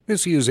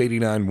This is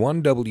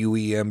 89.1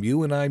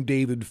 WEMU, and I'm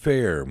David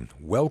Fair.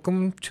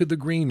 Welcome to the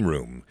Green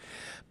Room.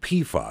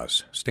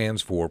 PFAS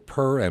stands for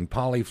per- and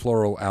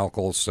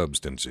polyfluoroalkyl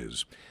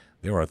substances.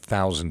 There are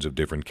thousands of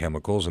different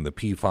chemicals in the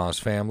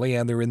PFAS family,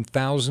 and they're in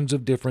thousands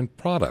of different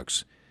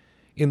products.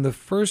 In the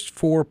first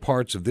 4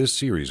 parts of this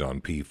series on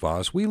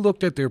PFAS, we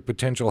looked at their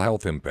potential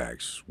health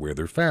impacts, where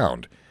they're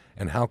found,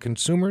 and how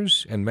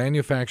consumers and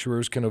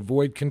manufacturers can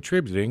avoid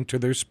contributing to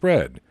their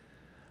spread.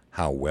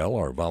 How well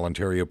are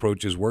voluntary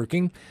approaches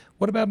working?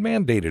 What about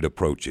mandated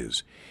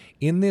approaches?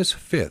 In this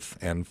 5th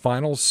and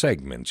final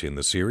segment in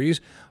the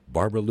series,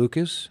 Barbara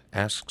Lucas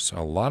asks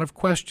a lot of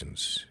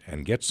questions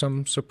and gets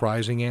some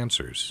surprising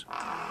answers.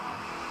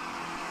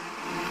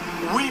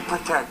 We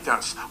protect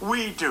us.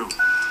 We do.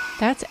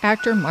 That's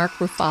actor Mark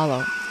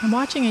Ruffalo. I'm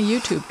watching a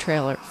YouTube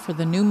trailer for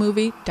the new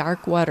movie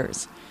Dark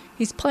Waters.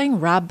 He's playing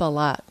Rob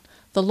Bilott,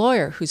 the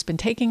lawyer who's been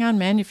taking on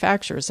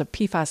manufacturers of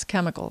PFAS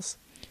chemicals.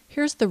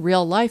 Here's the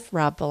real-life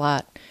Rob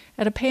Bilott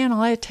at a panel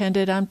I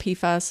attended on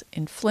PFAS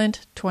in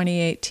Flint,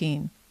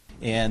 2018.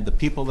 And the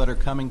people that are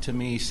coming to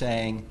me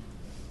saying,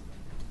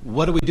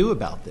 what do we do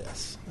about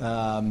this?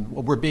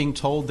 We're being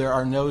told there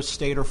are no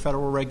state or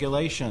federal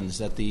regulations,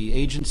 that the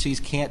agencies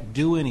can't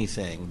do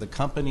anything. The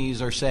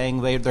companies are saying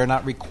they're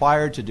not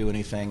required to do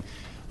anything.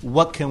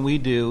 What can we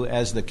do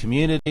as the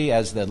community,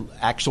 as the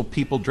actual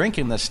people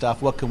drinking this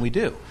stuff? What can we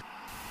do?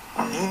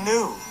 You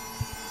knew.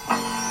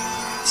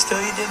 Still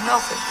you did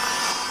nothing.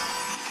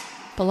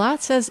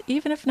 Bilott says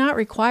even if not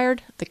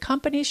required, the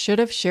companies should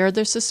have shared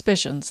their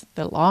suspicions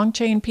that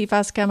long-chain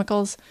PFAS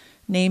chemicals,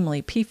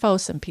 namely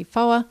PFOS and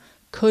PFOA,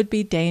 could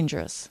be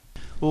dangerous.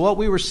 Well, what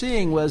we were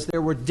seeing was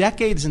there were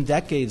decades and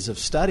decades of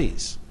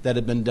studies that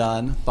had been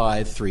done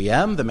by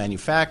 3M, the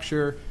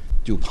manufacturer,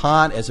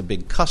 DuPont as a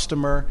big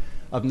customer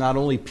of not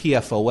only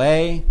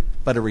PFOA,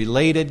 but a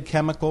related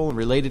chemical,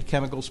 related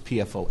chemicals,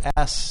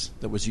 PFOS,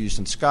 that was used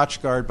in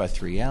Scotchgard by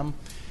 3M.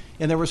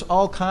 And there was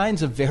all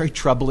kinds of very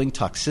troubling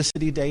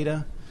toxicity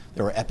data.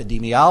 There were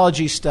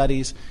epidemiology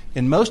studies,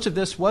 and most of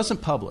this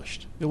wasn't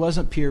published. It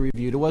wasn't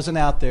peer-reviewed. It wasn't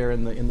out there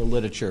in the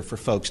literature for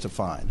folks to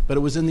find, but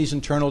it was in these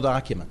internal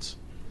documents.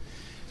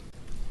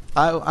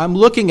 I'm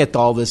looking at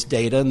all this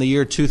data in the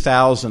year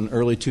 2000,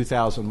 early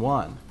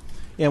 2001,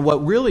 and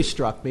what really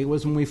struck me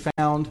was when we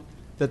found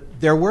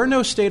that there were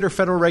no state or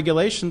federal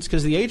regulations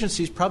because the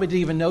agencies probably didn't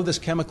even know this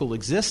chemical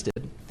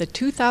existed. The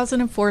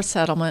 2004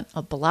 settlement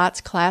of Bilott's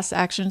class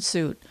action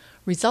suit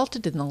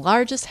resulted in the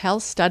largest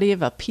health study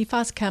of a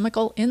PFAS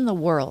chemical in the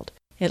world.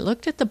 It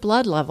looked at the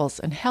blood levels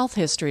and health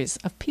histories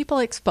of people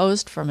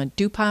exposed from a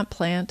DuPont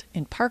plant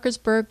in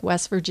Parkersburg,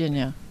 West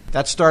Virginia.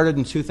 That started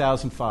in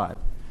 2005.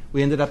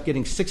 We ended up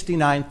getting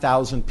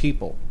 69,000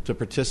 people to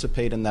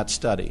participate in that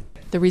study.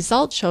 The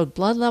results showed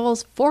blood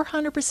levels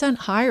 400%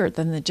 higher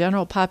than the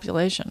general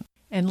population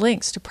and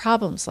links to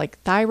problems like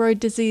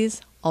thyroid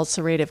disease,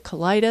 ulcerative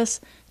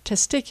colitis,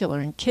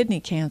 testicular and kidney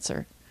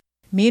cancer.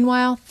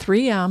 Meanwhile,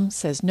 3M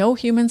says no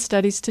human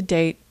studies to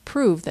date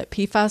prove that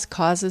PFAS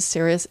causes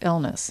serious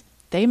illness.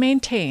 They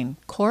maintain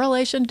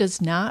correlation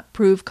does not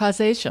prove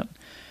causation.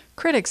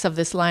 Critics of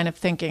this line of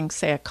thinking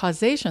say a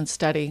causation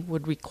study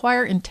would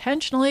require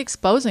intentionally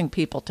exposing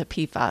people to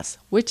PFAS,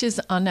 which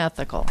is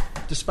unethical.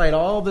 Despite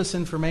all this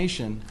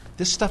information,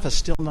 this stuff is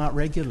still not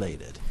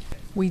regulated.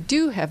 We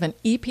do have an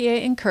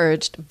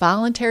EPA-encouraged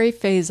voluntary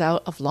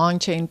phase-out of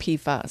long-chain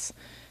PFAS.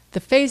 The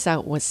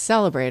phase-out was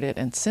celebrated,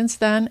 and since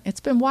then, it's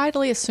been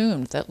widely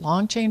assumed that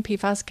long-chain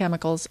PFAS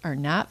chemicals are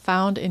not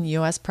found in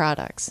U.S.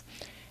 products.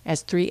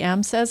 As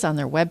 3M says on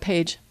their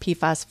webpage,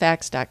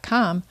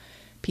 pfasfacts.com,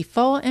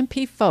 PFOA and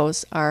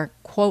PFOS are,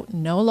 quote,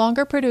 no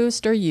longer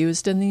produced or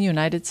used in the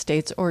United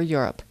States or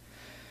Europe.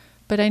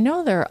 But I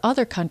know there are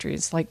other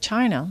countries, like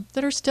China,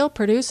 that are still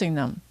producing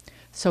them.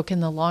 So can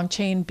the long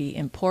chain be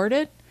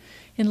imported?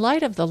 In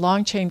light of the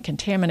long chain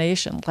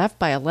contamination left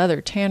by a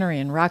leather tannery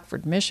in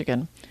Rockford,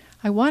 Michigan,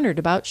 I wondered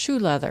about shoe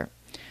leather.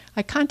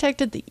 I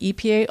contacted the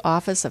EPA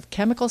Office of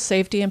Chemical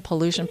Safety and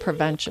Pollution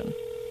Prevention.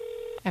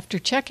 After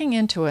checking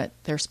into it,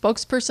 their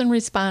spokesperson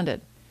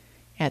responded,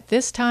 "At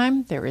this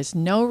time, there is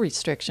no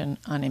restriction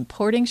on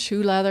importing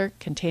shoe leather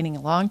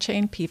containing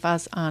long-chain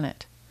PFAS on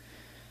it."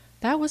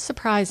 That was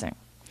surprising.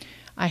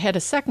 I had a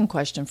second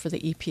question for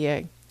the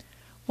EPA.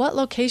 What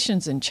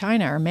locations in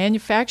China are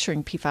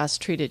manufacturing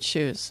PFAS-treated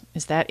shoes?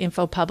 Is that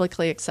info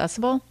publicly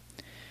accessible?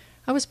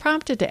 I was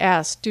prompted to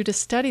ask due to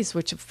studies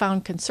which have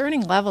found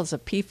concerning levels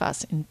of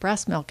PFAS in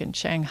breast milk in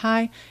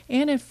Shanghai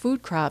and in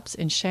food crops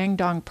in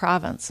Shandong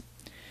province.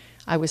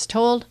 I was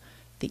told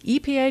the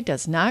EPA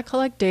does not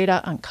collect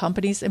data on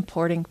companies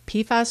importing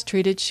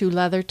PFAS-treated shoe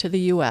leather to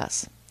the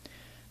U.S.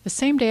 The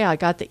same day I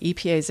got the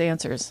EPA's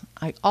answers,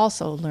 I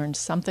also learned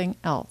something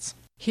else.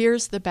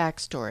 Here's the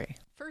backstory.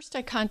 First,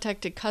 I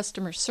contacted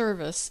customer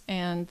service,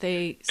 and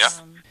they...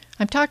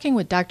 I'm talking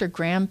with Dr.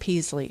 Graham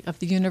Peasley of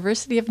the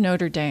University of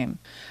Notre Dame.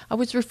 I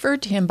was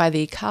referred to him by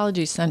the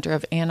Ecology Center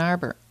of Ann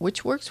Arbor,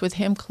 which works with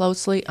him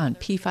closely on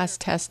PFAS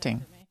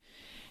testing.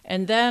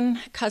 And then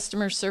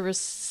customer service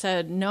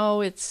said,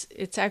 no, it's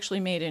actually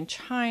made in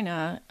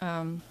China.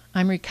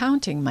 I'm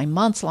recounting my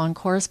months-long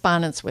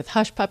correspondence with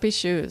Hush Puppy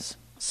Shoes.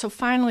 So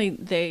finally,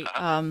 they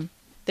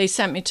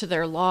sent me to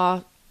their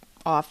law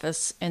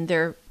office, and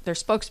their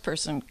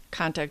spokesperson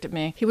contacted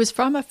me. He was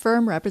from a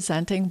firm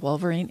representing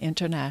Wolverine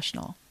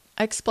International.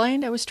 I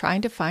explained I was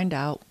trying to find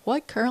out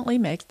what currently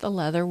makes the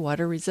leather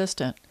water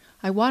resistant.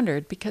 I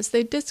wondered because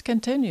they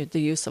discontinued the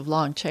use of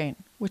long chain,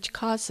 which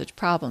caused such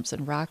problems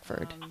in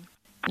Rockford.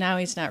 Now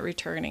he's not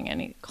returning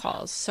any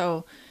calls.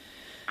 So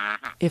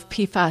if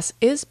PFAS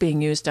is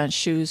being used on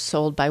shoes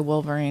sold by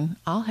Wolverine,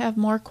 I'll have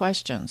more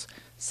questions,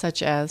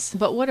 such as,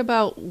 but what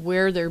about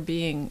where they're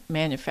being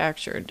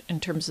manufactured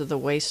in terms of the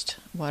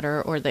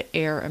wastewater or the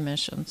air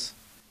emissions?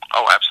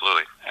 Oh,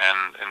 absolutely.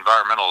 And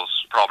environmental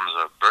problems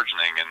are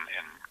burgeoning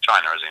in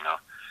China, as you know.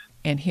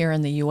 And here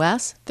in the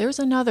U.S., there's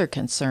another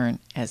concern,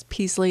 as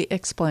Peasley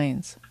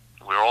explains.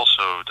 We're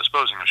also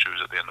disposing of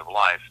shoes at the end of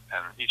life,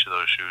 and each of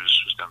those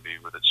shoes is going to be,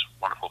 with its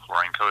wonderful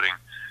fluorine coating,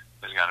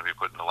 is going to be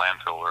put in the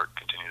landfill where it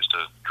continues to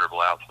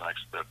dribble out for the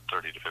next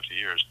 30 to 50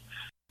 years.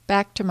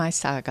 Back to my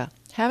saga.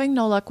 Having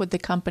no luck with the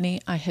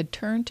company, I had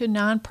turned to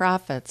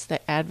nonprofits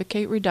that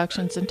advocate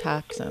reductions in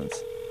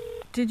toxins.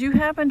 Did you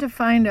happen to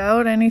find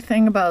out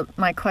anything about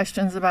my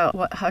questions about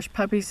what Hush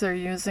Puppies are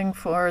using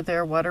for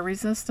their water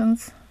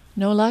resistance?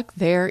 No luck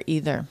there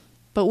either.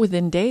 But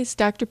within days,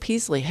 Dr.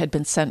 Peasley had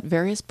been sent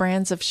various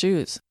brands of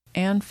shoes,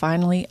 and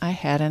finally I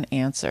had an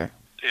answer.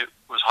 It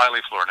was highly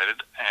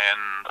fluorinated,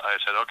 and I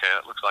said, okay,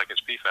 it looks like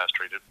it's PFAS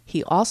treated.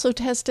 He also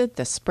tested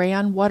the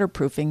spray-on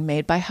waterproofing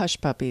made by Hush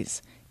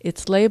Puppies.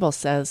 Its label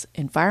says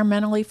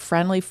environmentally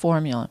friendly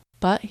formula,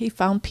 but he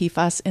found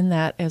PFAS in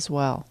that as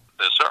well.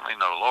 There's certainly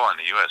no law in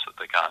the U.S. that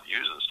they can't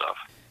use the stuff.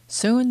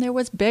 Soon there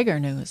was bigger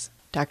news.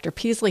 Dr.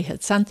 Peasley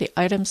had sent the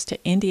items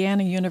to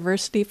Indiana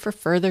University for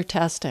further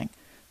testing.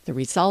 The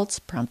results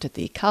prompted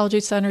the Ecology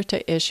Center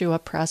to issue a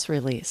press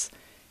release.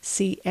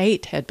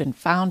 C8 had been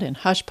found in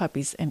Hush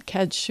Puppies and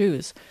Keds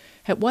shoes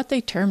at what they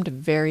termed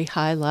very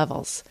high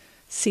levels.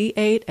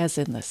 C8 as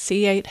in the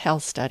C8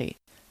 Health Study.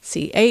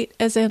 C8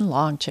 as in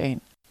long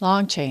chain.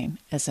 Long chain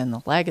as in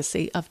the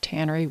legacy of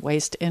tannery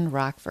waste in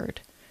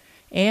Rockford.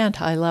 And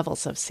high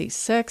levels of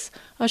C6,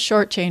 a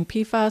short-chain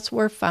PFAS,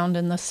 were found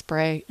in the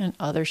spray and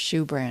other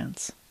shoe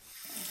brands.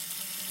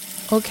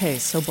 Okay,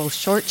 so both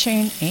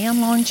short-chain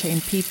and long-chain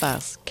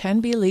PFAS can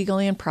be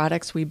legally in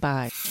products we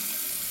buy.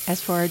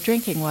 As for our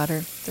drinking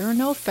water, there are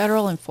no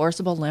federal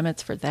enforceable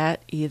limits for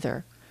that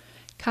either.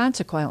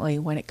 Consequently,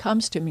 when it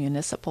comes to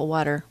municipal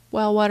water,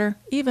 well water,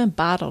 even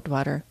bottled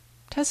water,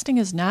 testing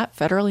is not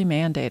federally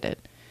mandated.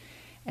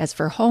 As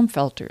for home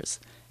filters,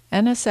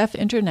 NSF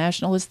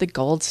International is the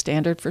gold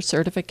standard for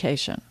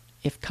certification.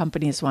 If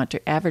companies want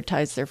to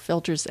advertise their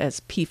filters as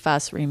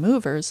PFAS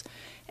removers,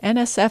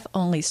 NSF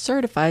only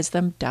certifies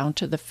them down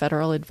to the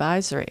federal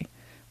advisory,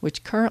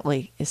 which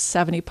currently is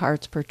 70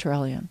 parts per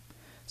trillion.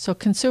 So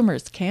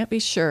consumers can't be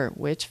sure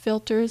which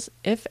filters,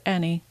 if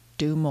any,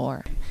 do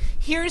more.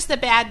 Here's the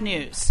bad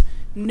news.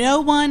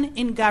 No one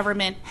in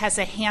government has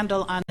a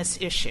handle on this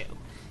issue.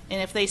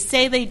 And if they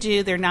say they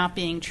do, they're not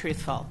being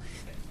truthful.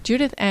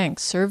 Judith Enck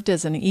served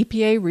as an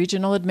EPA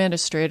regional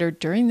administrator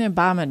during the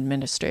Obama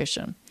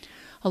administration.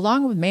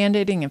 Along with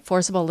mandating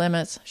enforceable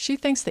limits, she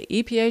thinks the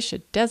EPA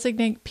should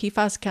designate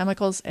PFAS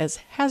chemicals as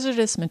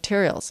hazardous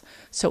materials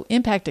so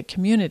impacted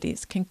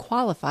communities can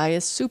qualify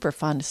as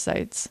Superfund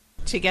sites.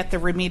 To get the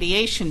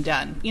remediation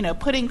done.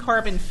 Putting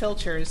carbon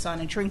filters on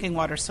a drinking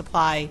water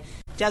supply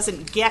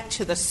doesn't get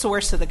to the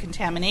source of the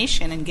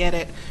contamination and get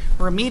it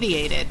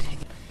remediated.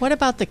 What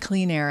about the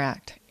Clean Air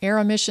Act? Air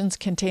emissions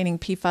containing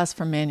PFAS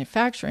from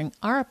manufacturing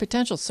are a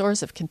potential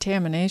source of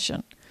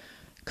contamination.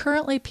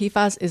 Currently,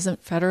 PFAS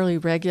isn't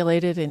federally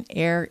regulated in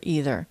air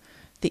either.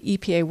 The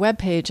EPA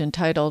webpage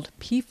entitled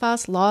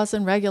PFAS Laws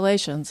and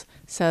Regulations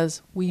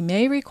says we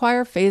may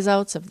require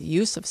phase-outs of the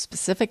use of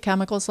specific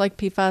chemicals like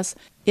PFAS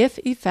if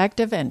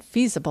effective and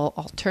feasible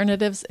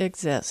alternatives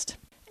exist.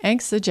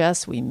 Enck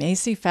suggests we may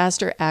see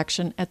faster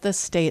action at the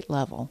state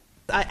level.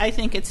 I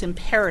think it's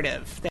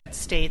imperative that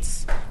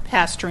states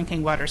pass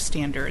drinking water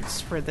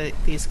standards for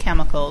these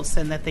chemicals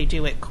and that they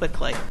do it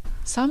quickly.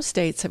 Some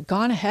states have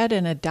gone ahead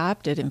and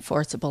adopted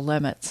enforceable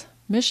limits.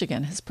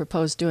 Michigan has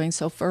proposed doing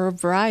so for a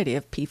variety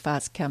of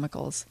PFAS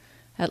chemicals,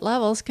 at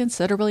levels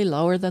considerably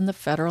lower than the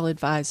federal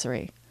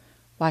advisory.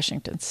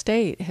 Washington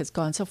State has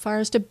gone so far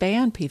as to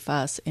ban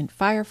PFAS in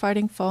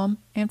firefighting foam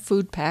and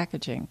food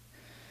packaging.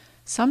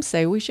 Some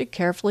say we should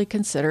carefully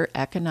consider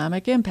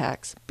economic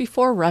impacts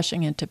before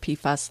rushing into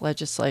PFAS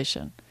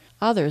legislation.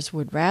 Others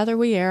would rather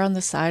we err on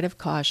the side of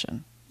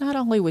caution, not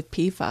only with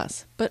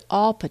PFAS, but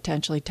all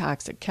potentially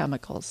toxic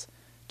chemicals.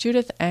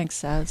 Judith Enck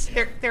says,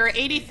 There are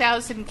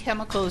 80,000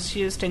 chemicals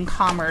used in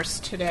commerce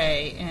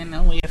today, and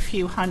only a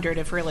few hundred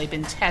have really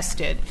been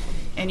tested.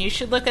 And you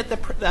should look at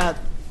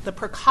the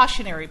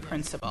precautionary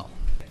principle.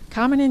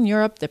 Common in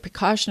Europe, the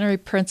precautionary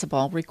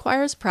principle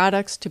requires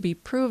products to be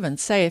proven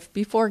safe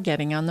before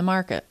getting on the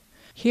market.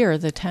 Here,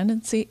 the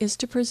tendency is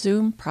to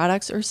presume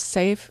products are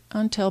safe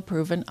until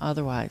proven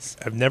otherwise.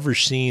 I've never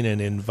seen an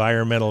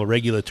environmental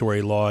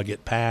regulatory law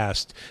get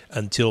passed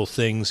until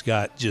things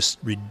got just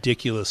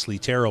ridiculously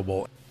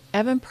terrible.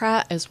 Evan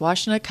Pratt is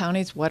Washington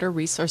County's Water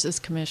Resources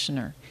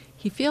Commissioner.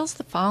 He feels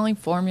the following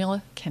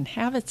formula can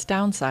have its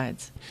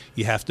downsides.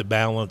 You have to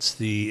balance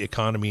the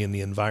economy and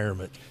the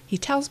environment. He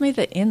tells me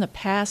that in the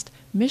past,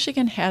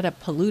 Michigan had a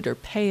polluter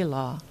pay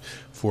law.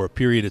 For a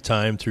period of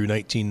time through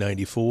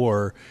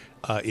 1994,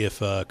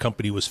 if a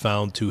company was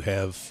found to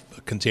have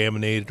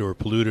contaminated or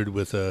polluted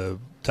with a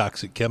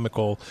toxic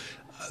chemical,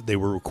 they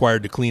were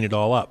required to clean it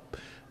all up.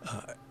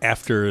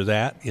 After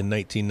that, in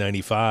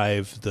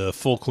 1995, the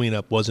full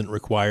cleanup wasn't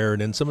required,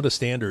 and some of the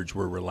standards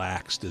were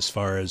relaxed as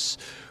far as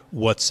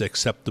what's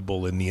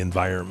acceptable in the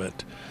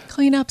environment.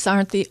 Cleanups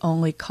aren't the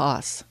only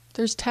costs.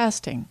 There's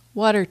testing,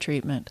 water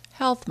treatment,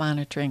 health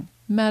monitoring,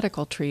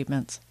 medical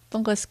treatments. The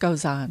list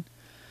goes on.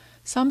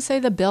 Some say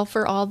the bill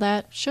for all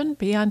that shouldn't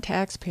be on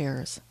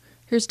taxpayers.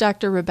 Here's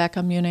Dr.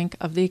 Rebecca Munink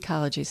of the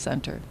Ecology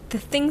Center. The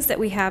things that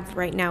we have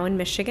right now in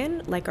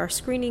Michigan, like our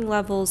screening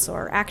levels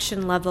or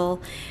action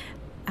level,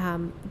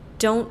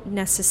 don't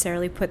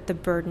necessarily put the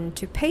burden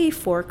to pay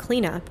for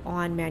cleanup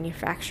on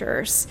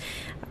manufacturers.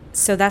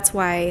 So that's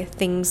why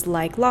things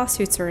like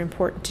lawsuits are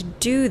important to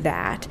do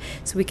that,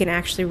 so we can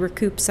actually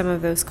recoup some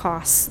of those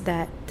costs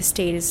that the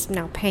state is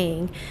now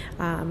paying,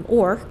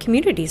 or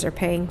communities are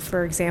paying.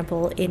 For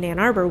example, in Ann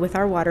Arbor with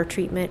our water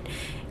treatment,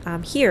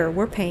 here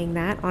we're paying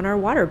that on our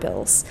water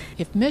bills.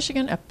 If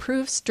Michigan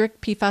approves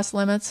strict PFAS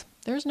limits,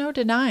 there's no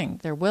denying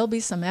there will be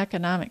some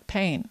economic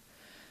pain.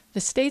 The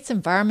state's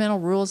Environmental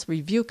Rules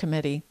Review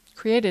Committee,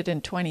 created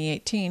in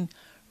 2018,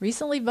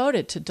 recently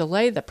voted to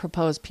delay the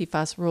proposed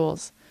PFAS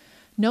rules.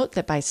 Note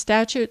that by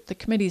statute, the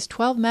committee's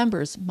 12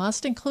 members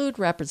must include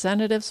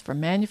representatives from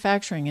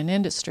manufacturing and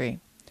industry.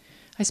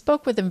 I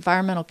spoke with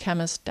environmental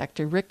chemist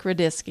Dr. Rick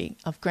Radisky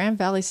of Grand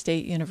Valley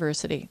State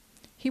University.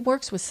 He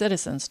works with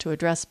citizens to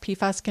address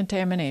PFAS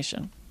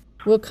contamination.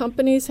 Will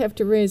companies have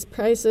to raise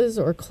prices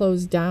or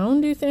close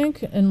down, do you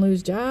think, and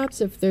lose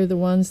jobs if they're the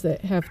ones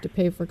that have to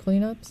pay for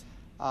cleanups?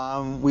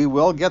 We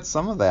will get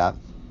some of that.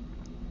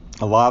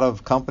 A lot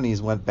of companies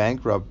went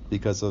bankrupt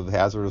because of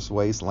hazardous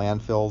waste,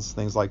 landfills,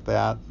 things like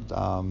that,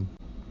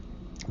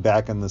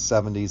 back in the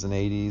 70s and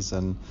 80s,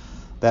 and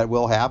that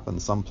will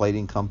happen. Some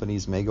plating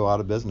companies may go out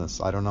of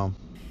business. I don't know.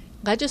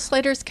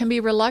 Legislators can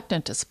be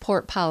reluctant to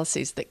support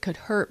policies that could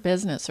hurt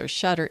business or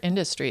shutter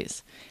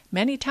industries.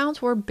 Many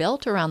towns were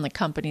built around the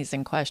companies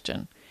in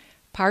question.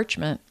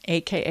 Parchment,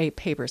 a.k.a.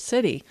 Paper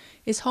City,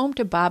 is home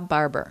to Bob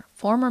Barber,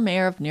 former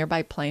mayor of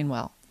nearby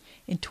Plainwell.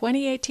 In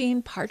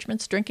 2018,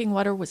 Parchment's drinking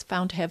water was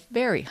found to have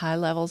very high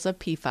levels of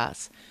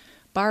PFAS.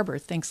 Barber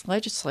thinks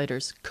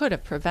legislators could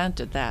have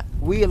prevented that.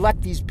 We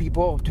elect these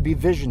people to be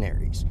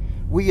visionaries.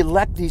 We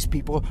elect these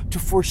people to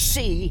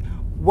foresee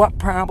what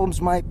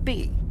problems might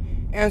be.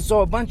 And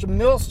so a bunch of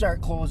mills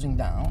start closing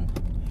down.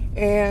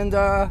 And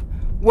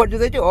what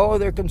do? Oh,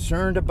 they're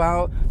concerned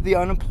about the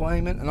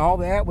unemployment and all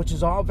that, which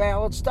is all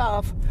valid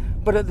stuff.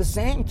 But at the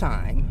same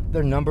time,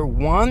 their number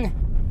one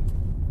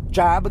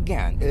job,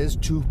 again, is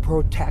to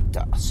protect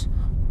us.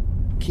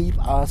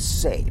 Keep us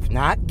safe.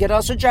 Not get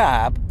us a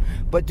job,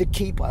 but to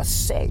keep us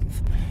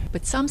safe.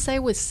 But some say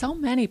with so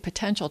many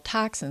potential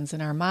toxins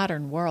in our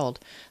modern world,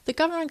 the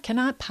government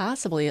cannot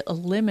possibly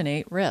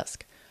eliminate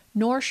risk.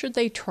 Nor should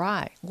they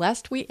try,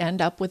 lest we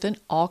end up with an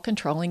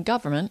all-controlling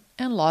government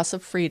and loss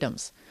of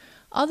freedoms.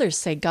 Others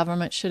say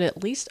government should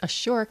at least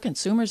assure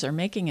consumers are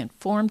making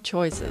informed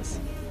choices.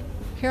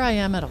 Here I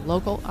am at a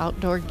local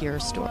outdoor gear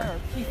store.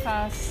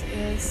 PFAS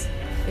is,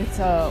 it's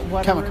a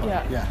whatever. Chemical,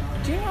 yeah.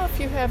 Do you know if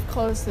you have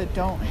clothes that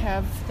don't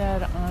have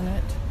that on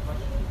it?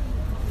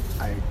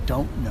 I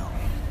don't know.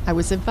 I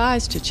was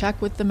advised to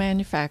check with the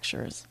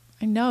manufacturers.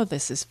 I know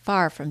this is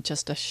far from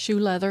just a shoe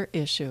leather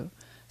issue,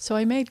 so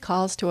I made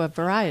calls to a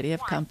variety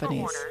of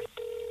companies.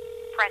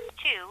 Press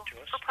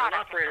 2 for product.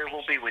 An operator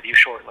will be with you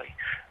shortly.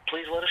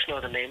 Please let us know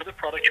the name of the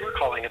product you are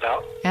calling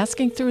about.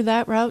 Asking through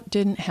that route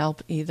didn't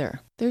help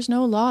either. There's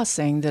no law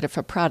saying that if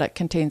a product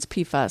contains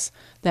PFAS,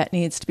 that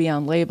needs to be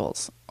on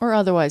labels or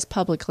otherwise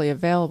publicly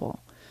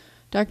available.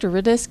 Dr.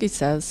 Radisky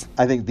says,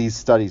 I think these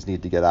studies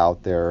need to get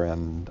out there,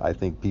 and I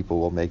think people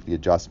will make the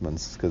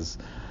adjustments because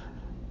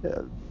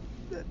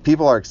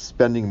people are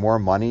spending more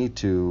money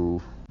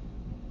to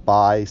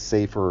buy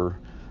safer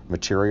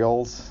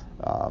materials.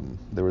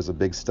 There was a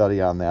big study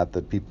on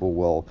that people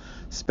will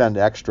spend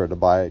extra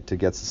to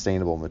get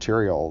sustainable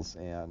materials.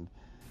 And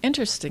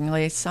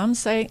interestingly, some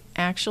say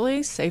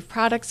actually safe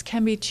products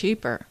can be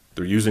cheaper.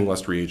 They're using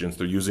less reagents,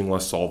 they're using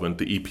less solvent.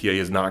 The EPA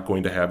is not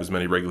going to have as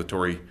many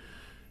regulatory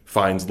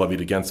fines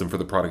levied against them for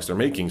the products they're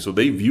making. So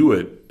they view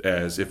it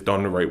as, if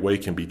done the right way,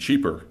 can be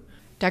cheaper.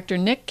 Dr.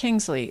 Nick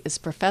Kingsley is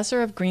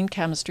professor of green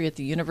chemistry at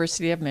the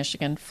University of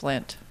Michigan,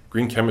 Flint.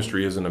 Green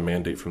chemistry isn't a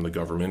mandate from the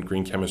government.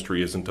 Green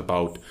chemistry isn't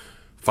about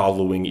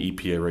following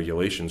EPA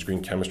regulations.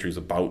 Green chemistry is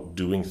about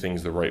doing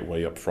things the right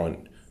way up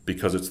front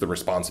because it's the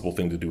responsible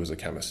thing to do as a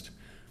chemist.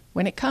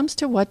 When it comes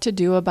to what to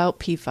do about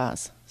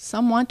PFAS,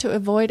 some want to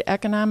avoid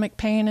economic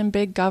pain and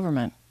big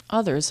government.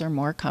 Others are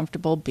more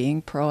comfortable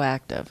being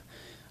proactive.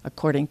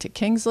 According to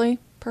Kingsley,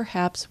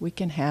 perhaps we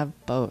can have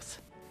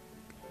both.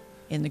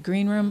 In the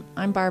Green Room,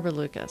 I'm Barbara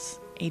Lucas,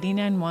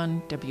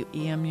 89.1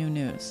 WEMU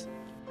News.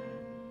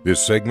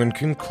 This segment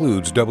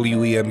concludes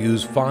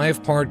WEMU's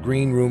 5-part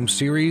Green Room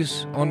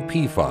series on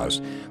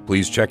PFAS.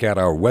 Please check out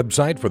our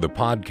website for the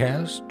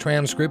podcast,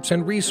 transcripts,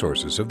 and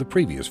resources of the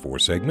previous 4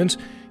 segments.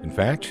 In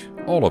fact,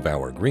 all of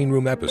our Green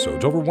Room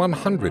episodes, over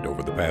 100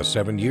 over the past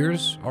 7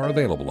 years, are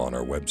available on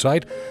our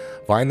website.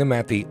 Find them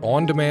at the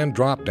on-demand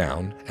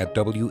drop-down at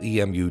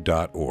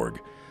WEMU.org.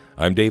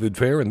 I'm David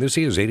Fair, and this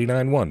is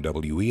 89.1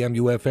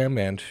 WEMU FM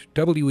and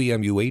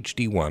WEMU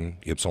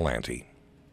HD1 Ypsilanti.